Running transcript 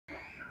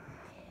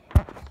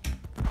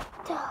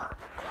Oh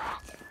God.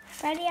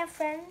 Ready, our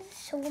friends?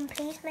 Someone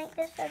please make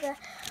this as a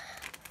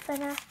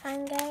fnaf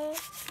fan game,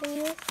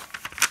 please.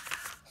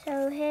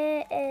 So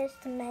here is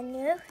the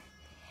menu.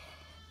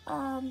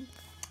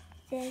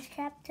 There's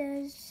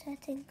chapters,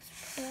 settings,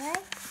 play.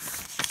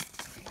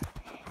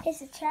 Here's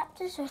the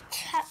chapters. So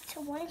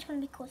chapter 1 is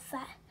going to be called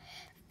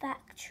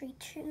Factory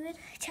Tour.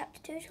 Chapter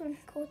 2 is going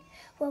to be called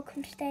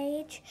Welcome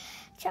Stage.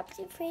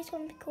 Chapter 3 is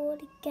going to be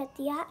called Get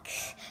the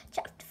Axe.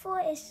 Chapter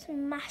 4 is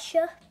Smash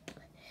Up.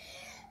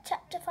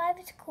 Chapter 5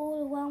 is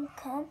called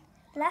Welcome.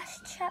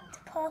 Last chapter,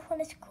 part 1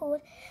 is called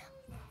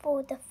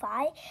For the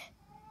Fight.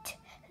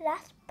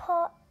 Last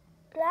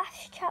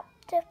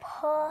chapter,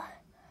 part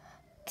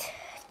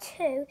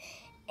 2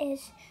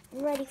 is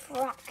Ready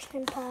for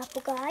Action,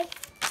 purple guy.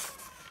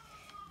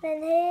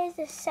 Then here's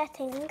the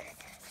settings: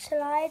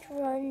 slide,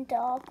 run,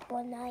 dog,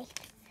 one night,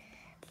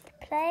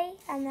 play,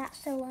 and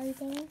that's the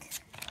loading.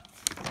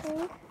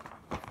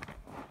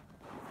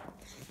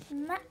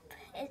 Map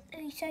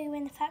is show you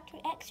in the factory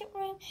exit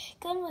room,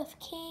 gun with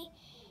key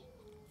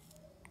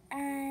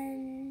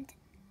and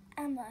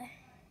ammo.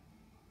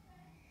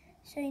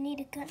 So you need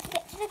a gun to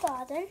get to the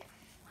garden,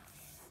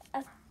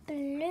 a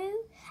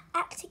blue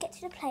axe to get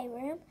to the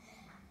playroom.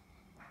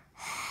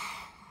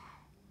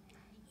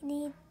 You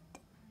need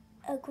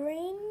a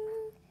green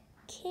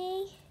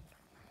key,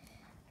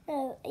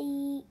 no,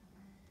 a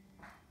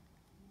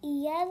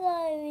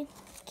yellow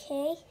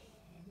key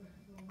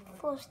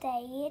for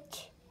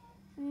stage.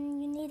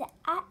 You need an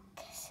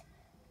axe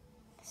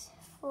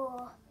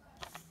for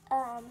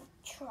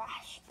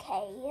trash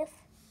cave.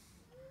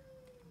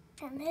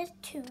 And there's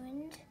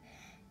tuned.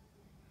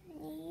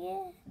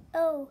 Yeah.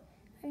 Oh,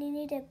 and you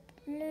need a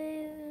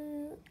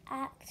blue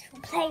axe for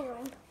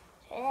playroom.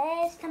 So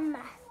there's the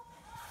map.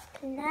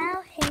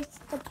 Now here's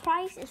the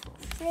price is for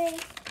 3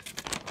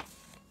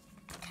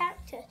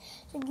 characters.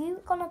 So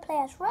you're gonna play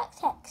as Rex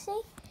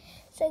Hexy.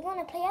 So you're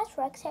gonna play as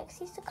Rex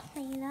Hexy's the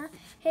cleaner.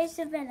 Here's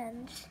the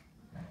villains.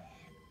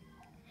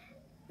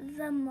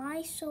 The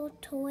My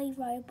Sword Toy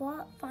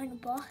Robot, final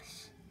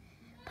boss.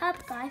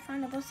 Purple Guy,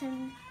 final boss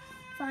in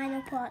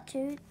final part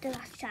 2, the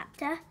last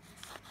chapter.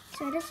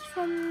 So this is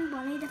from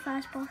Bonnie, the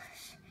first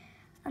boss.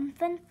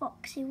 Fun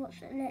Foxy,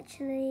 what's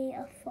literally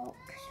a fox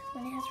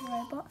when he has a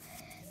robot.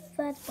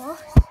 Third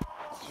boss.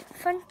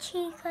 Fun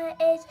Chica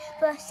is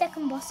the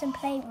second boss in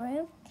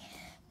Playroom.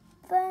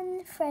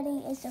 Fun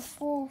Freddy is the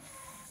 4th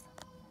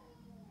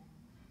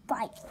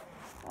fight.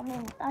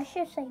 I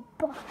should say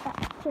boss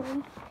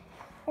actually.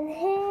 And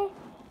here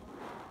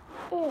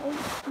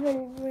is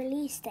the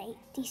release date,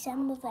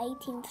 December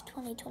 18th,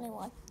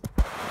 2021.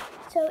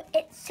 So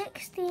it's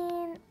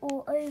 16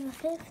 or over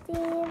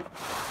 15.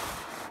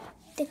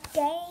 The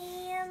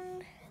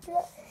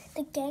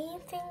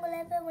game thing,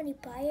 whatever, when you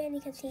buy it and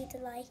you can see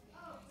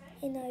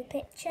the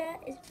picture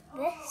is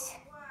this.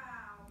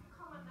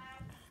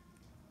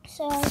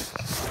 So this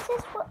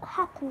is what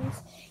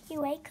happens.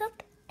 You wake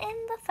up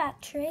in the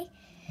factory.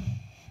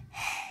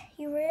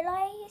 You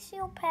realise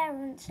your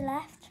parents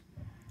left.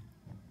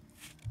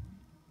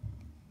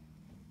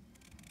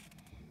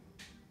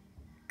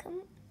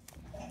 Come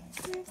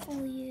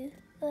for you.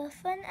 The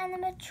fun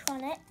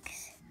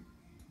animatronics.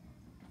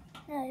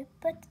 No,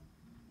 but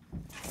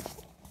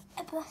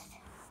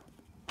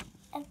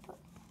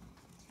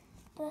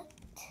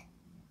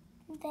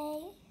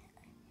they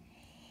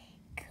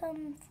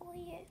come for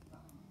you.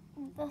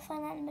 The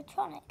fun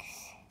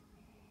animatronics.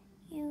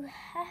 You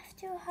have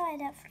to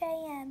hide at 3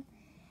 AM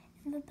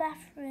in the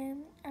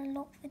bathroom and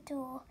lock the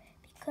door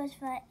because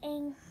the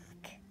ink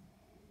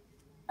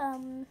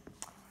on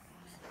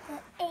my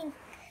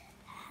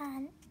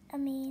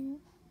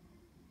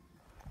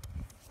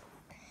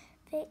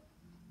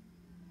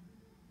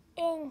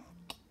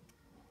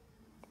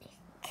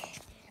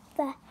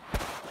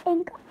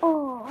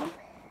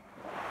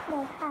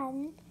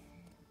hand.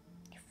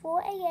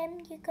 4 AM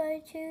you go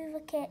to the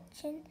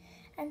kitchen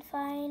and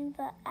find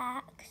the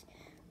axe.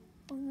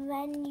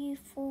 Then you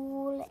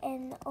fall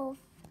in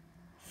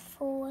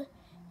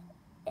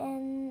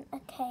a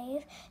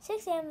cave.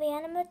 6 AM the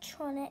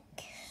animatronic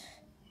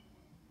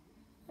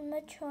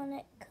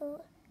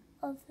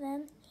of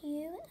them,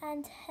 you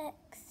and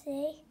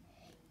Hexy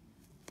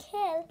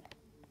kill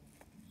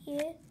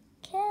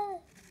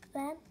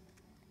them,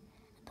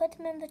 put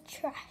them in the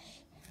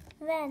trash.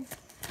 Then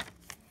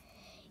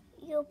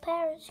your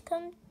parents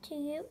come to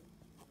you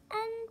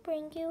and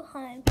bring you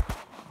home.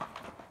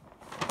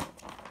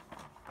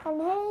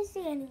 And here's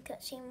the ending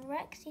cutscene.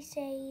 Hexy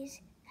says,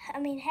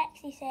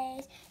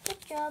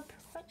 good job.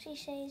 Rexy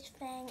says,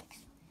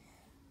 thanks.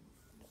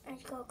 And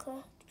she got a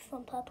cut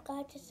from Purple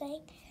Guy to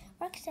say,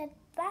 Rex said,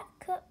 that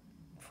cut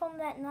from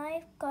that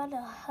knife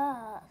gotta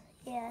hurt.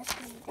 Yes,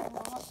 you did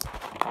what?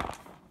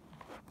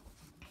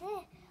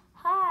 Hey,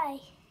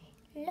 hi,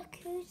 look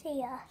who's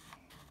here.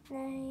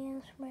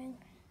 No,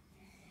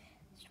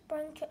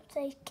 Springtrap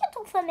says, get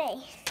off of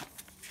me.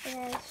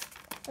 And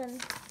then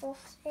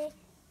Foxy,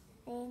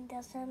 and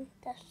doesn't,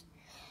 that's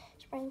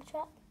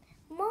Springtrap.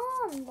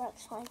 Mom,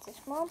 Rex finds his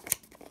mom.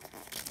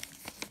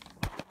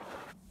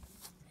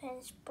 And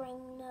a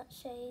spring nut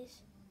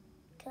says,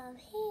 come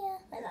here.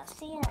 And that's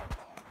the end.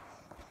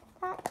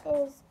 That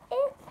is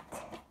it.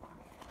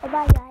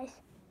 Bye guys.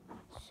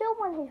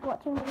 Someone who's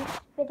watching this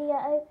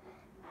video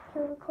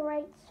who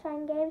creates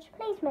fan games,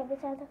 please make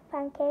this out a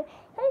fan game.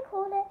 Can you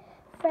call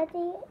it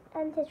Freddy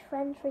and his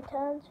friends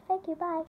returns? Thank you, bye.